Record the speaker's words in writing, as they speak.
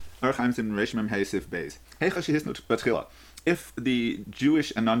If the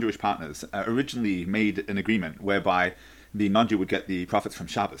Jewish and non-Jewish partners originally made an agreement whereby the non-Jew would get the profits from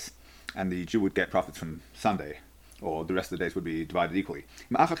Shabbos and the Jew would get profits from Sunday, or the rest of the days would be divided equally.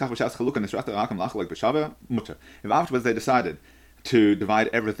 If afterwards they decided to divide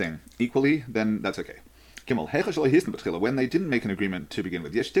everything equally, then that's okay. When they didn't make an agreement to begin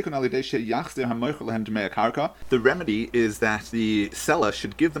with, the remedy is that the seller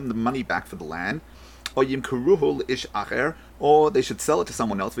should give them the money back for the land, or they should sell it to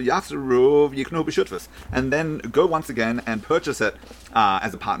someone else, and then go once again and purchase it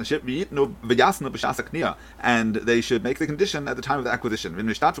as a partnership, and they should make the condition at the time of the acquisition.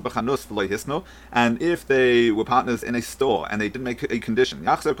 And if they were partners in a store and they didn't make a condition,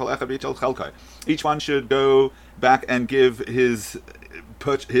 each one should go back and give his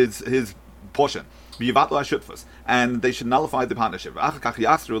portion, and they should nullify the partnership,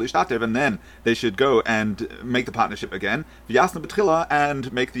 and then they should go and make the partnership again,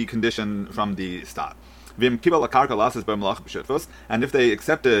 and make the condition from the start. And if they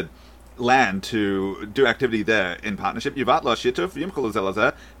accepted land to do activity there in partnership,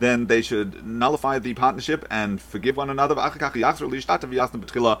 then they should nullify the partnership and forgive one another.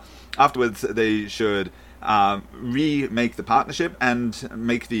 Afterwards they should remake the partnership and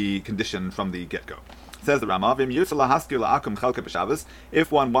make the condition from the get-go. Says the Rama,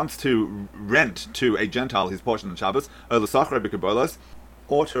 if one wants to rent to a Gentile his portion on Shabbos,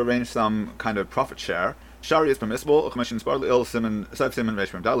 or to arrange some kind of profit share, Shari is permissible, as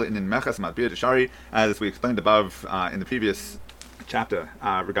we explained above in the previous chapter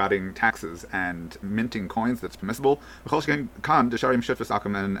regarding taxes and minting coins, that's permissible. And how much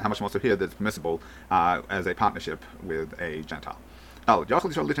more so here that's permissible as a partnership with a Gentile.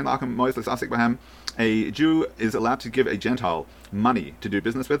 A Jew is allowed to give a Gentile money to do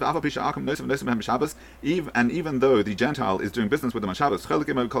business with, and even though the Gentile is doing business with him on Shabbos,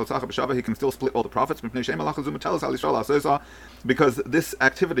 he can still split all the profits, because this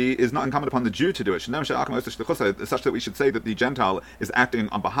activity is not incumbent upon the Jew to do it, such that we should say that the Gentile is acting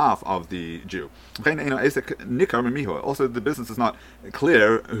on behalf of the Jew. Also, the business is not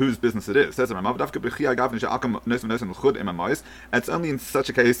clear whose business it is. It's only in such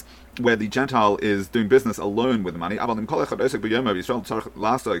a case where the Gentile is doing business alone with the money. But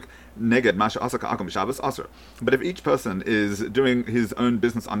if each person is doing his own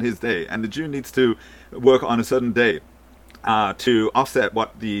business on his day, and the Jew needs to work on a certain day to offset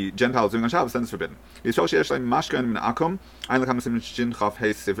what the Gentile is doing on Shabbos, then it's forbidden.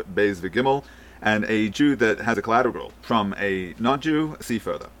 And a Jew that has a collateral from a non-Jew, see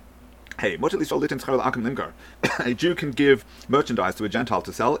further. A Jew can give merchandise to a Gentile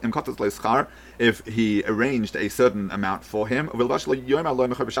to sell if he arranged a certain amount for him, as long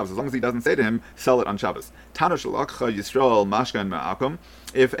as he doesn't say to him, sell it on Shabbos.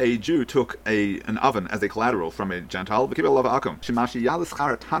 If a Jew took an oven as a collateral from a Gentile,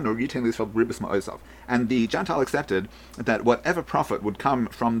 and the Gentile accepted that whatever profit would come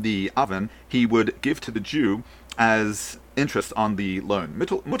from the oven, he would give to the Jew as interest on the loan. The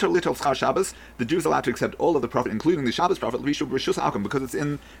Jew is allowed to accept all of the profit, including the Shabbos profit, because it's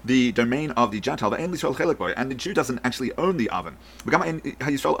in the domain of the Gentile, and the Jew doesn't actually own the oven. And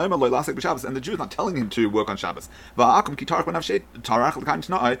the Jew is not telling him to work on Shabbos.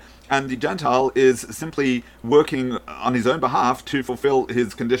 And the Gentile is simply working on his own behalf to fulfill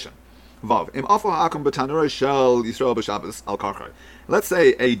his condition. Let's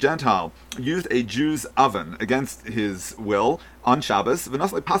say a Gentile used a Jew's oven against his will on Shabbos,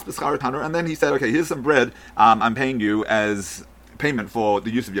 and then he said, okay, here's some bread, I'm paying you as payment for the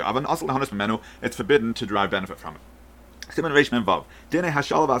use of your oven. It's forbidden to derive benefit from it.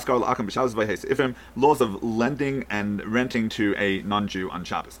 Laws of lending and renting to a non-Jew on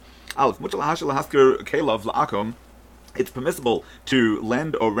Shabbos. It's permissible to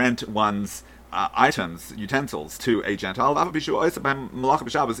lend or rent one's items, utensils, to a Gentile,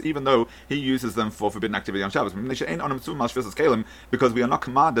 even though he uses them for forbidden activity on Shabbos, because we are not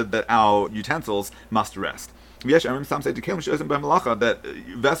commanded that our utensils must rest. Some say that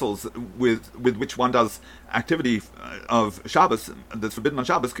vessels with which one does activity of Shabbos that's forbidden on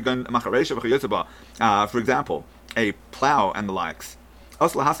Shabbos could go for example, a plow and the likes.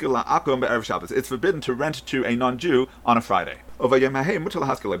 It's forbidden to rent to a non-Jew on a Friday. But you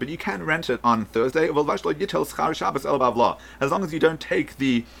can rent it on Thursday, as long as you don't take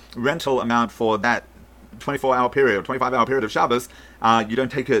the rental amount for that 24-hour period or 25-hour period of Shabbos you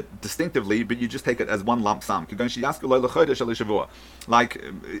don't take it distinctively, but you just take it as one lump sum. Like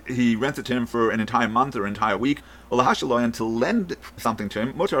he rents it to him for an entire month or entire week, and to lend something to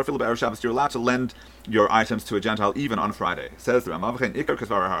him, you're allowed to lend your items to a Gentile even on Friday. Says the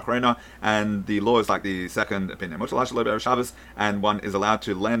Ramav, and the law is like the second opinion. And one is allowed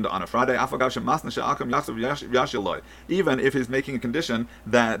to lend on a Friday, even if he's making a condition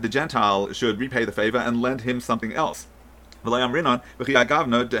that the Gentile should repay the favor and lend him something else. And we don't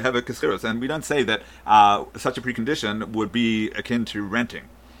say that such a precondition would be akin to renting.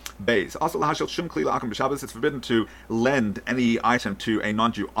 Base. Also, it's forbidden to lend any item to a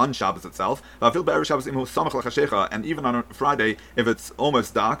non-Jew on Shabbos itself. And even on a Friday, if it's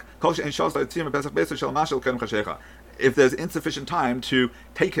almost dark, if there's insufficient time to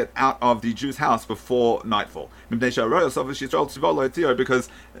take it out of the Jew's house before nightfall. Because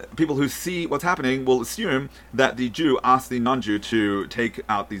people who see what's happening will assume that the Jew asked the non-Jew to take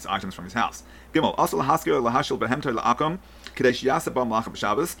out these items from his house.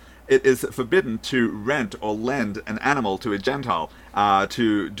 It is forbidden to rent or lend an animal to a Gentile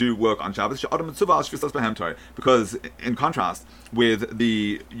to do work on Shabbos, because in contrast with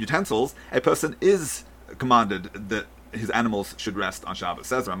the utensils, a person is commanded that his animals should rest on Shabbos.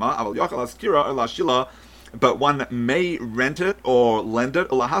 Says Rama, but one may rent it or lend it,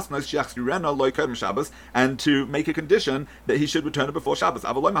 and to make a condition that he should return it before Shabbos.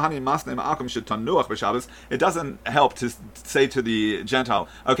 It doesn't help to say to the Gentile,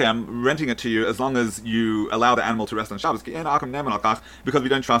 okay, I'm renting it to you as long as you allow the animal to rest on Shabbos, because we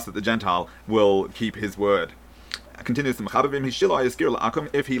don't trust that the Gentile will keep his word. Continues to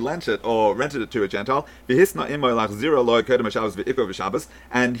if he lent it or rented it to a Gentile,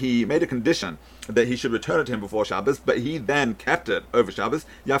 and he made a condition that he should return it to him before Shabbos, but he then kept it over Shabbos,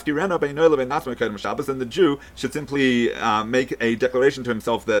 and the Jew should simply make a declaration to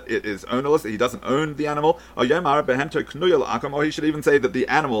himself that it is ownerless, that he doesn't own the animal, or he should even say that the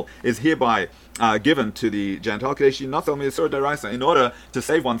animal is hereby given to the Gentile in order to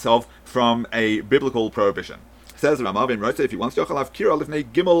save oneself from a biblical prohibition. Says Ramav, if he wants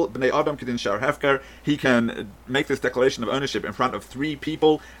he can make this declaration of ownership in front of 3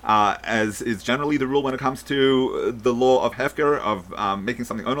 people, as is generally the rule when it comes to the law of hefker, of making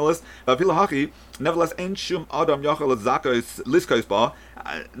something ownerless. Nevertheless,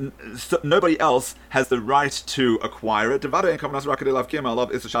 nobody else has the right to acquire it,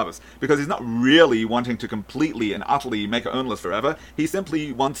 because he's not really wanting to completely and utterly make it ownerless forever. He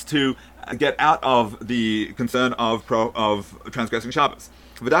simply wants to get out of the concern of transgressing Shabbos.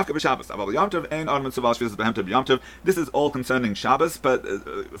 This is all concerning Shabbos, but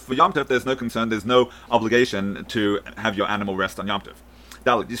for Yom Tov there's no concern, there's no obligation to have your animal rest on Yom Tov.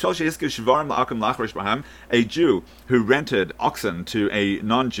 A Jew who rented oxen to a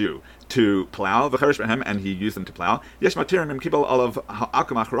non-Jew to plow, and he used them to plow. There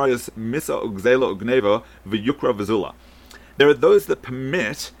are those that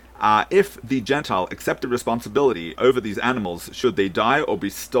permit, if the Gentile accepted responsibility over these animals, should they die or be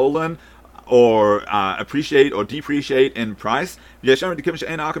stolen or appreciate or depreciate in price. Some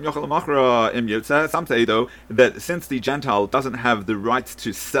say, though, that since the Gentile doesn't have the rights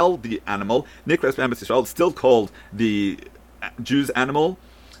to sell the animal, it's still called the Jew's animal,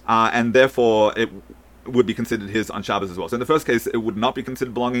 and therefore it would be considered his on Shabbos as well. So in the first case, it would not be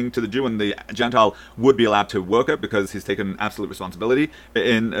considered belonging to the Jew, and the Gentile would be allowed to work it because he's taken absolute responsibility.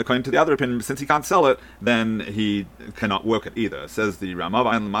 According to the other opinion, since he can't sell it, then he cannot work it either. Says the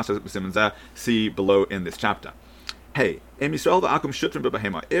Ramav, see below in this chapter. Hey, if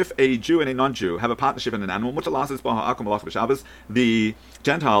a Jew and a non-Jew have a partnership in an animal, the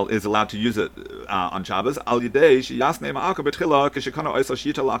Gentile is allowed to use it on Shabbos.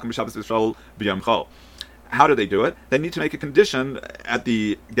 How do they do it? They need to make a condition at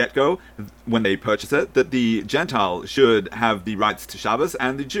the get-go, when they purchase it, that the Gentile should have the rights to Shabbos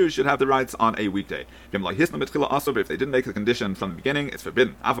and the Jew should have the rights on a weekday. But if they didn't make a condition from the beginning, it's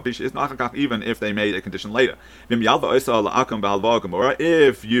forbidden, even if they made a condition later. If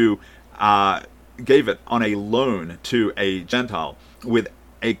you gave it on a loan to a Gentile with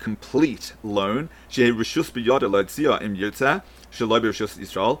a complete loan,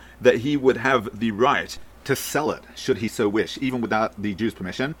 that he would have the right to sell it, should he so wish, even without the Jew's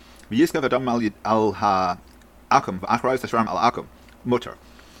permission. And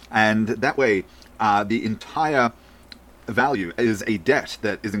that way, the entire value is a debt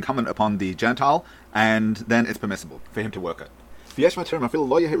that is incumbent upon the Gentile, and then it's permissible for him to work it.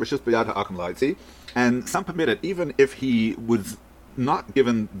 And some permit it, even if he was not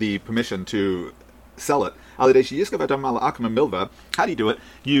given the permission to sell it. How do you do it?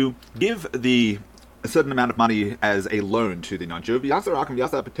 You give a certain amount of money as a loan to the non-Jew,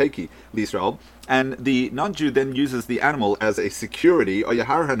 and the non-Jew then uses the animal as a security, or he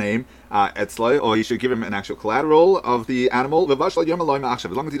should give him an actual collateral of the animal, as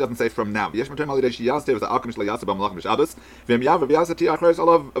long as he doesn't say from now.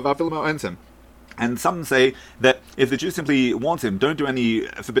 And some say that if the Jew simply wants him, don't do any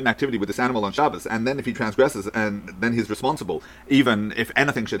forbidden activity with this animal on Shabbos, and then if he transgresses, and then he's responsible, even if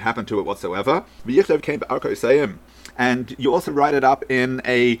anything should happen to it whatsoever. And you also write it up in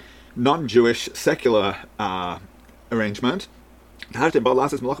a non-Jewish secular arrangement. Now, if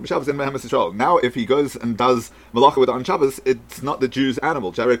he goes and does malacha with it on Shabbos, it's not the Jew's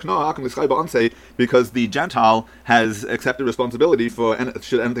animal, because the Gentile has accepted responsibility for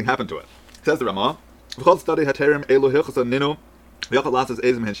should anything happen to it. Says the Ramah, all of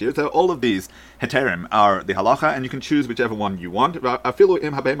these heterim are the halacha, and you can choose whichever one you want. And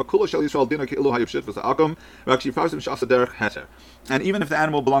even if the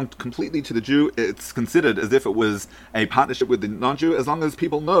animal belonged completely to the Jew, it's considered as if it was a partnership with the non-Jew, as long as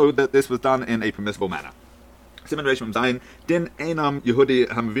people know that this was done in a permissible manner. The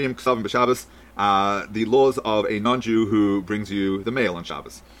laws of a non-Jew who brings you the mail on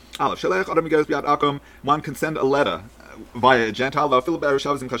Shabbos. One can send a letter via a Gentile,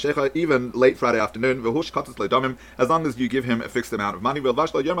 even late Friday afternoon, as long as you give him a fixed amount of money, as long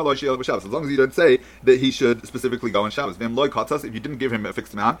as you don't say that he should specifically go on Shabbos. If you didn't give him a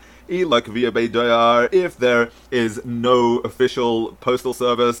fixed amount, if there is no official postal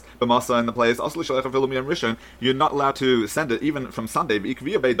service in the place, you're not allowed to send it even from Sunday.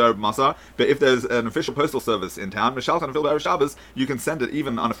 But if there's an official postal service in town, you can send it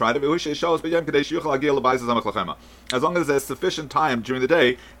even on a Friday, as long as there's sufficient time during the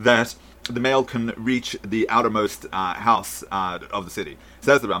day that the mail can reach the outermost house of the city.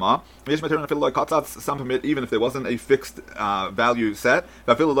 Says the Ramah, some permit even if there wasn't a fixed value set,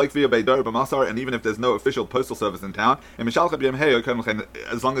 and even if there's no official postal service in town,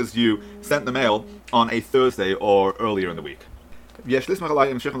 as long as you sent the mail on a Thursday or earlier in the week.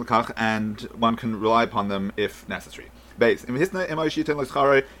 And one can rely upon them if necessary. If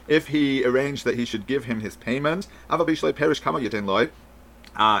he arranged that he should give him his payment, even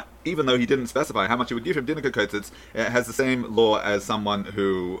though he didn't specify how much he would give him, it has the same law as someone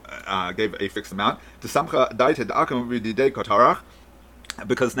who gave a fixed amount.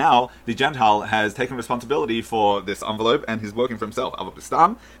 Because now the Gentile has taken responsibility for this envelope and he's working for himself.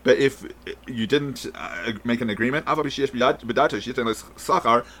 But if you didn't make an agreement,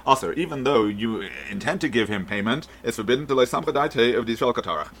 even though you intend to give him payment, it's forbidden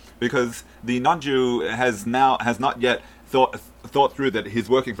because the non-Jew has not yet thought through that he's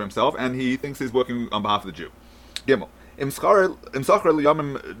working for himself and he thinks he's working on behalf of the Jew.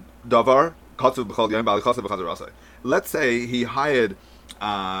 Let's say he hired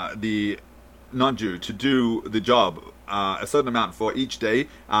the non-Jew to do the job a certain amount for each day,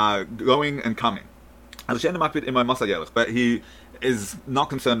 going and coming. But he is not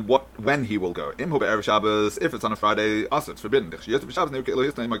concerned when he will go. If it's on a Friday, also it's forbidden.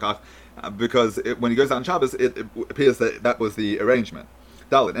 Because when he goes out on Shabbos, it appears that was the arrangement.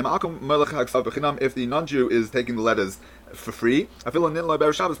 If the non-Jew is taking the letters for free,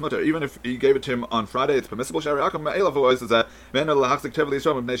 even if he gave it to him on Friday, it's permissible.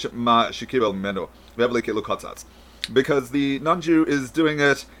 Because the non-Jew is doing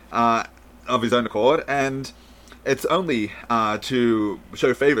it of his own accord, and it's only to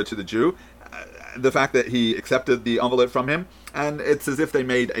show favor to the Jew, the fact that he accepted the envelope from him, and it's as if they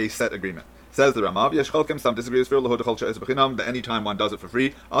made a set agreement. Says the Ramav, some disagree that any time one does it for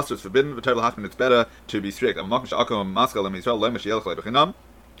free, also it's forbidden, but it's better to be strict. But in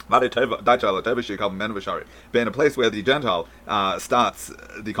a place where the Gentile starts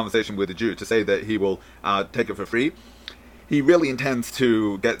the conversation with the Jew to say that he will take it for free, he really intends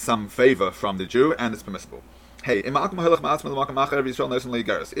to get some favor from the Jew, and it's permissible. If the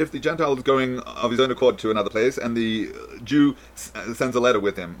Gentile is going of his own accord to another place and the Jew sends a letter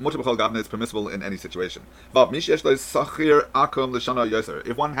with him, it's permissible in any situation. If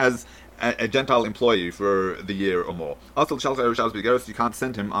one has a Gentile employee for the year or more, you can't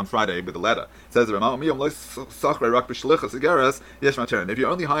send him on Friday with a letter. Says the Ramah, if you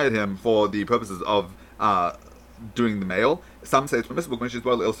only hired him for the purposes of doing the mail, some say it's permissible, as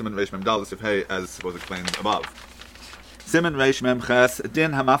was explained above. Siman Reish Mem Ches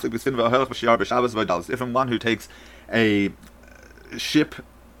Din Hamaflik B'Sfin V'Ohelach B'Shiyar B'Shabbos V'Dalas. If one who takes a ship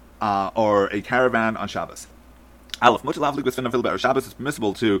or a caravan on Shabbos, Aleph Mutal Havlik B'Sfin V'Ohelach B'Shabbos, it's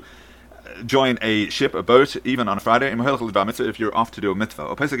permissible to join a ship, a boat, even on a Friday, if you're off to do a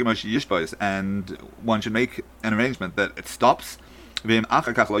mitzvah. And one should make an arrangement that it stops. If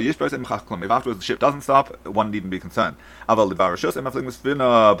afterwards the ship doesn't stop, one needn't be concerned. But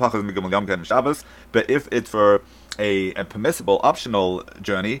if it's for a permissible, optional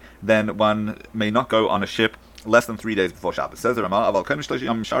journey, then one may not go on a ship less than 3 days before Shabbos. Says the Ramah, but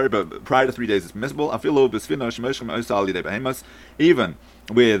prior to 3 days is permissible. Even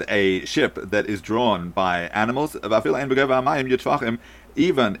with a ship that is drawn by animals,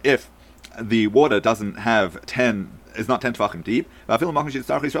 even if the water doesn't have is not 10 tefachim deep,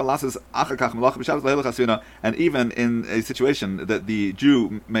 and even in a situation that the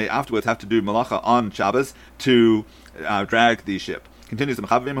Jew may afterwards have to do malacha on Shabbos to drag the ship. Continues the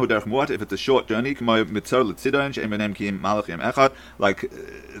Mechavim if it's a short journey, like Tzor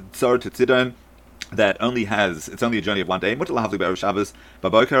to Tzidon, that it's only a journey of 1 day.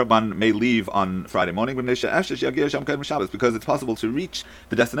 One may leave on Friday morning because it's possible to reach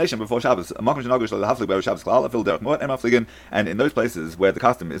the destination before Shabbos. And in those places where the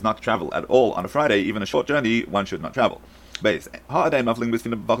custom is not to travel at all on a Friday, even a short journey, one should not travel. That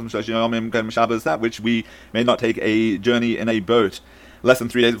which we may not take a journey in a boat less than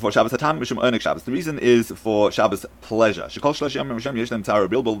 3 days before Shabbos. The reason is for Shabbos pleasure. Because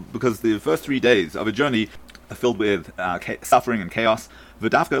the first 3 days of a journey are filled with suffering and chaos.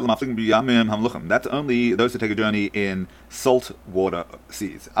 That's only those who take a journey in salt water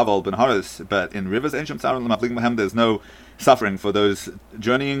seas. But in rivers, there's no suffering for those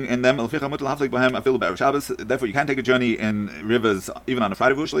journeying in them. Therefore, you can take a journey in rivers even on a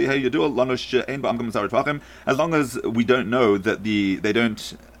Friday. As long as we don't know that they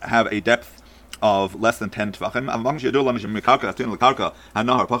don't have a depth of less than 10 tvachim.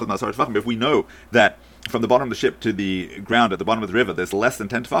 If we know that from the bottom of the ship to the ground at the bottom of the river there's less than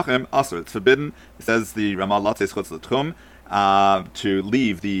 10 tvachim, also it's forbidden, it says the Ramah, to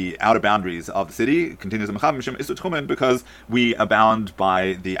leave the outer boundaries of the city. Continues the Mechavim, because we are bound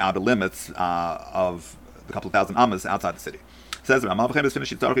by the outer limits of the couple of thousand amas outside the city. It says the Ramah,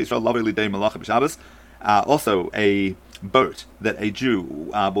 also a boat that a Jew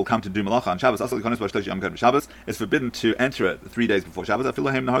will come to do malacha on Shabbos, is forbidden to enter it 3 days before Shabbos,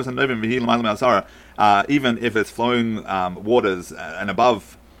 even if it's flowing waters and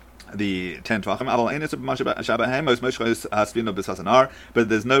above the 10 tvachim. But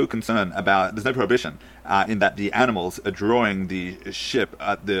there's no prohibition in that the animals are drawing the ship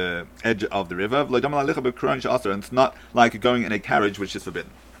at the edge of the river. And it's not like going in a carriage, which is forbidden.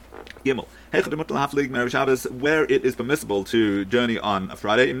 Gimel. Where it is permissible to journey on a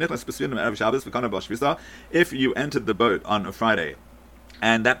Friday. If you entered the boat on a Friday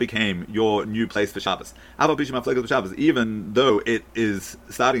and that became your new place for Shabbos, even though it is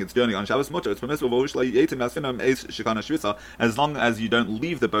starting its journey on Shabbos, it's permissible as long as you don't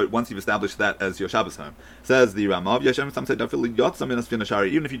leave the boat once you've established that as your Shabbos home. Says the Ramav,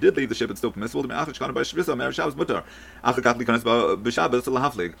 even if you did leave the ship, it's still permissible.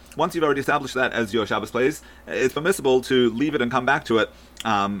 Once you've already established that as your Shabbos place, it's permissible to leave it and come back to it,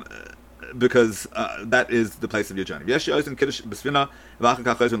 because that is the place of your journey.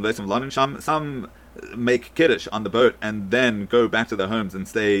 Some make kiddush on the boat and then go back to their homes and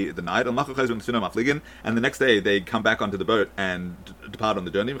stay the night, and the next day they come back onto the boat and depart on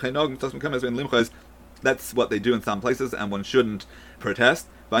the journey. That's what they do in some places, and one shouldn't protest.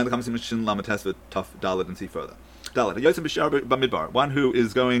 One who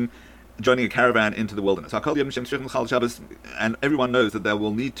is joining a caravan into the wilderness. And everyone knows that they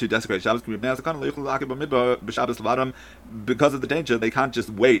will need to desecrate Shabbos. Because of the danger, they can't just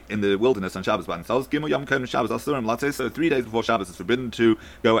wait in the wilderness on Shabbos by themselves. So 3 days before Shabbos it's forbidden to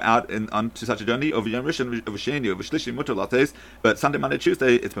go out onto such a journey. But Sunday, Monday,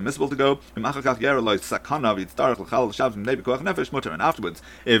 Tuesday it's permissible to go. And afterwards,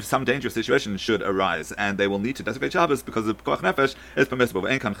 if some dangerous situation should arise and they will need to desecrate Shabbos because of koach nefesh, it's permissible.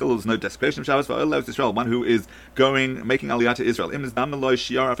 No desecration of Shabbos for Israel, one who is making aliyah to Israel.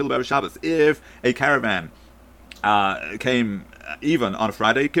 If a caravan came even on a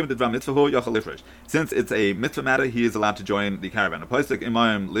Friday, since it's a mitzvah matter, he is allowed to join the caravan.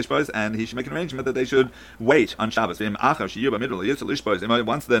 And he should make an arrangement that they should wait on Shabbos.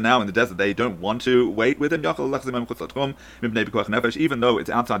 Once they're now in the desert, they don't want to wait with him. Even though it's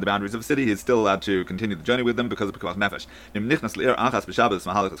outside the boundaries of the city, he's still allowed to continue the journey with them because of pekuach nefesh.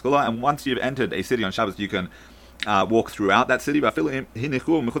 And once you've entered a city on Shabbos, you can walk throughout that city. Even if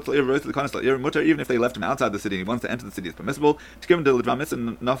they left him outside the city and he wants to enter the city, it's permissible. To give him the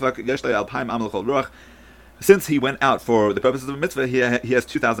since he went out for the purposes of a mitzvah, he has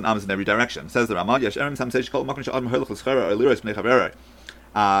 2,000 arms in every direction. Says the Ramah,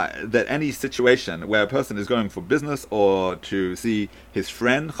 that any situation where a person is going for business or to see his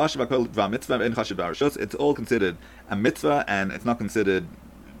friend, it's all considered a mitzvah and it's not considered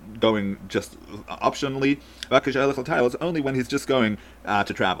going just optionally. It's only when he's just going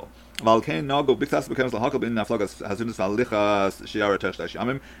to travel.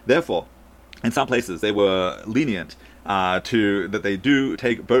 Therefore, in some places they were lenient to that they do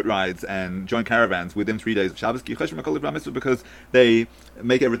take boat rides and join caravans within 3 days of Shabbos because they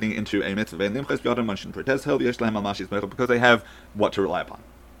make everything into a mitzvah because they have what to rely upon.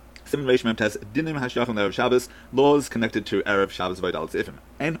 Laws connected to Erev Shabbos Vaydal Tzifim.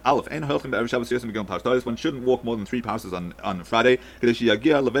 One shouldn't walk more than 3 passes on Friday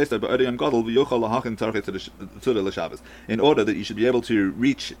in order that you should be able to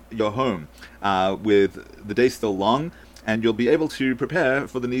reach your home with the day still long, and you'll be able to prepare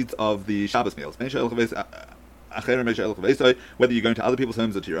for the needs of the Shabbos meals. Whether you're going to other people's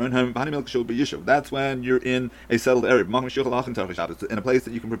homes or to your own home, that's when you're in a settled area, in a place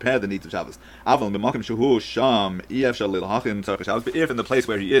that you can prepare the needs of Shabbos. But if in the place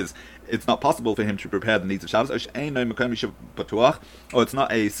where he is, it's not possible for him to prepare the needs of Shabbos, or it's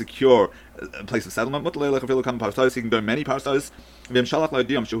not a secure place of settlement, he can go many parsos.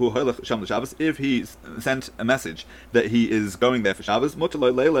 If he sent a message that he is going there for Shabbos,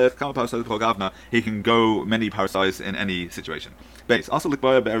 he can go many parsos in any situation. It's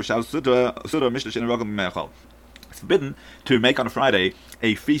forbidden to make on a Friday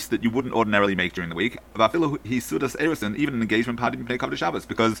a feast that you wouldn't ordinarily make during the week, even an engagement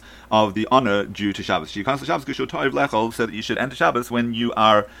because of the honor due to Shabbos. So that you should enter Shabbos when you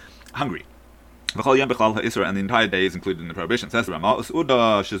are hungry. And the entire day is included in the prohibition. Says the Ramah,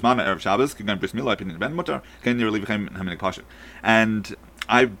 and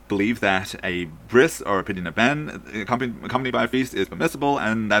I believe that a bris or a pidyon ben accompanied by a feast is permissible,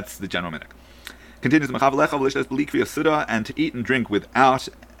 and that's the general minhag. Continues, and to eat and drink without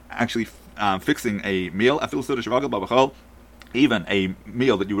actually fixing a meal, even a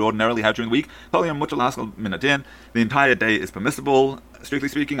meal that you would ordinarily have during the week, the entire day is permissible, strictly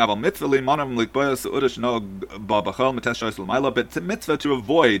speaking. But it's a mitzvah to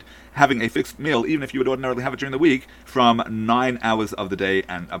avoid having a fixed meal, even if you would ordinarily have it during the week, from 9 hours of the day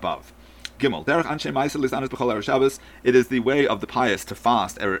and above. Gimel, it is the way of the pious to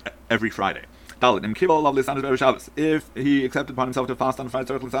fast every Friday. If he accepted upon himself to fast on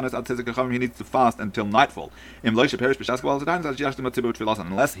Friday, he needs to fast until nightfall. Unless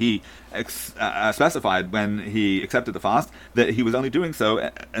he specified when he accepted the fast that he was only doing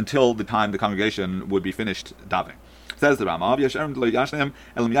so until the time the congregation would be finished davening. Says the Ramah, some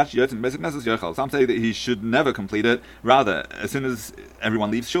say that he should never complete it. Rather, as soon as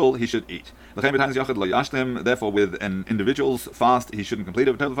everyone leaves shul, he should eat. Therefore, with an individual's fast, he shouldn't complete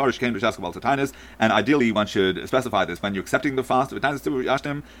it. And ideally, one should specify this when you're accepting the fast. When it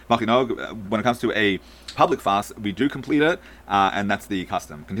comes to a public fast, we do complete it, and that's the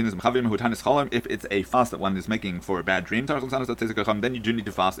custom. Continues, if it's a fast that one is making for a bad dream, then you do need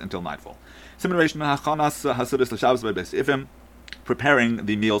to fast until nightfall. Preparing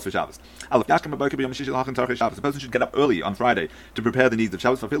the meals for Shabbos. A person should get up early on Friday to prepare the needs of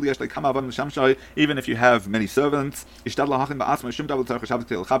Shabbos. Even if you have many servants, you should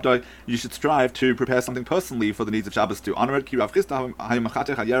strive to prepare something personally for the needs of Shabbos to honor it. Rav Chisda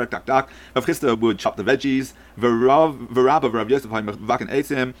would chop the veggies. Rabbi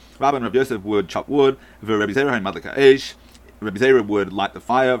and Rav Yosef would chop wood. Rabbi Zera would light the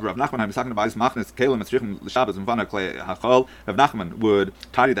fire. Rav Nachman would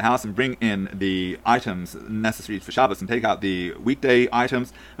tidy the house and bring in the items necessary for Shabbos and take out the weekday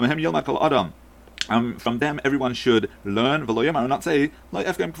items. From them, everyone should learn. Not say,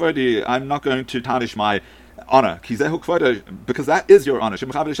 I'm not going to tarnish my honor, because that is your honor.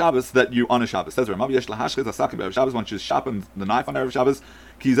 That you honor Shabbos. Says one should sharpen the knife on Erev Shabbos,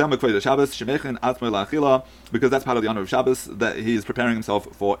 because that's part of the honor of Shabbos, that he is preparing himself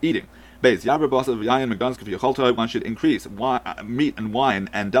for eating. One should increase meat and wine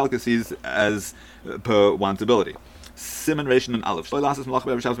and delicacies as per one's ability. Siman Reishin and Aleph.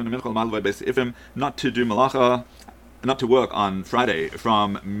 Not to do malacha, not to work on Friday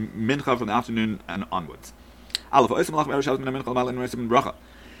from mincha, from the afternoon and onwards. One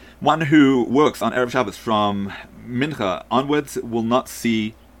who works on Erev Shabbos from mincha onwards will not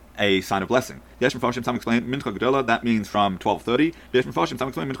see a sign of blessing. Some explain mincha gedola, that means from 12:30. Some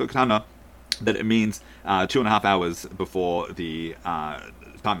explain mincha ketana, that it means 2.5 hours before the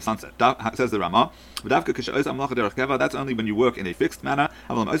time of sunset. Says the Rama, that's only when you work in a fixed manner.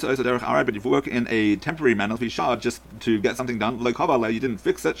 But if you work in a temporary manner, just to get something done, you didn't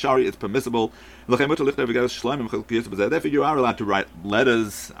fix it, shari, it's permissible. Therefore, you are allowed to write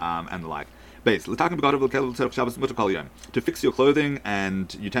letters and the like. Base. To fix your clothing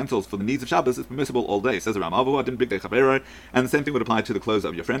and utensils for the needs of Shabbos is permissible all day, says the Rama. And the same thing would apply to the clothes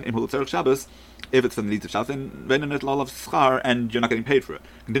of your friend. If it's for the needs of Shabbos, then and you're not getting paid for it.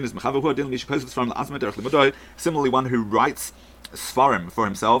 Similarly, one who writes Sfarim for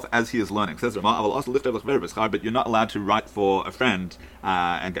himself as he is learning. Says Rama, I will also lift up but you're not allowed to write for a friend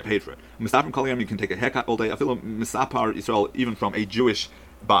and get paid for it. You can take a haircut all day. I feel misapar Israel even from a Jewish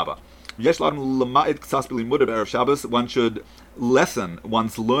barber. One should lessen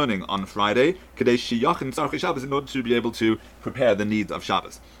one's learning on Friday in order to be able to prepare the needs of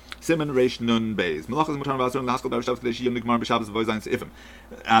Shabbos. Simon Reish Nun Beis.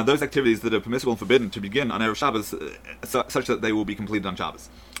 Those activities that are permissible and forbidden to begin on Erev Shabbos, such that they will be completed on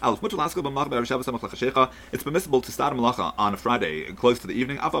Shabbos. It's permissible to start a malacha on a Friday close to the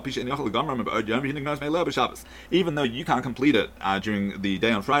evening, even though you can't complete it during the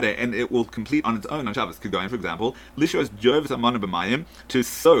day on Friday, and it will complete on its own on Shabbos. Could go in, for example, to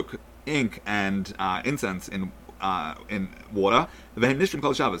soak ink and incense in water,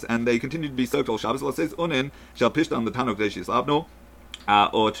 and they continue to be soaked all Shabbos. It says unin shall pish on the tanuk deishis labno,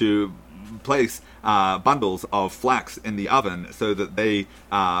 or to place bundles of flax in the oven so that they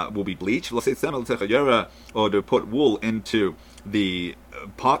will be bleached. Or to put wool into the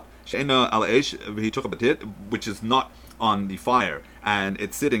pot, which is not on the fire and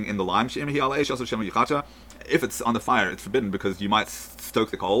it's sitting in the lime. If it's on the fire, it's forbidden because you might stoke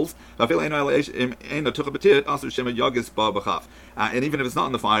the coals. And even if it's not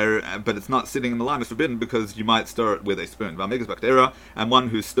on the fire, but it's not sitting in the lime, it's forbidden because you might stir it with a spoon. And one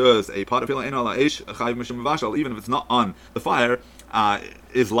who stirs a pot, even if it's not on the fire,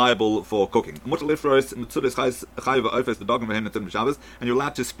 is liable for cooking. And you're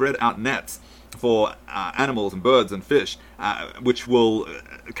allowed to spread out nets for animals and birds and fish, which will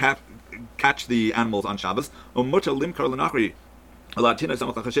catch the animals on Shabbos. One is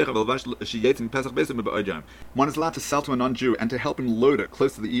allowed to sell to a non-Jew and to help him load it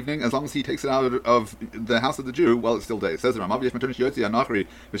close to the evening, as long as he takes it out of the house of the Jew while it's still day. It says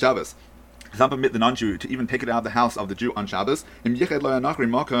some permit the non-Jew to even take it out of the house of the Jew on Shabbos. If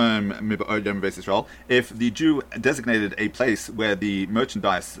the Jew designated a place where the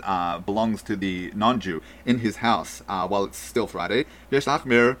merchandise belongs to the non-Jew in his house while it's still Friday,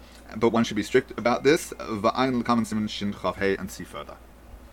 but one should be strict about this. And see further.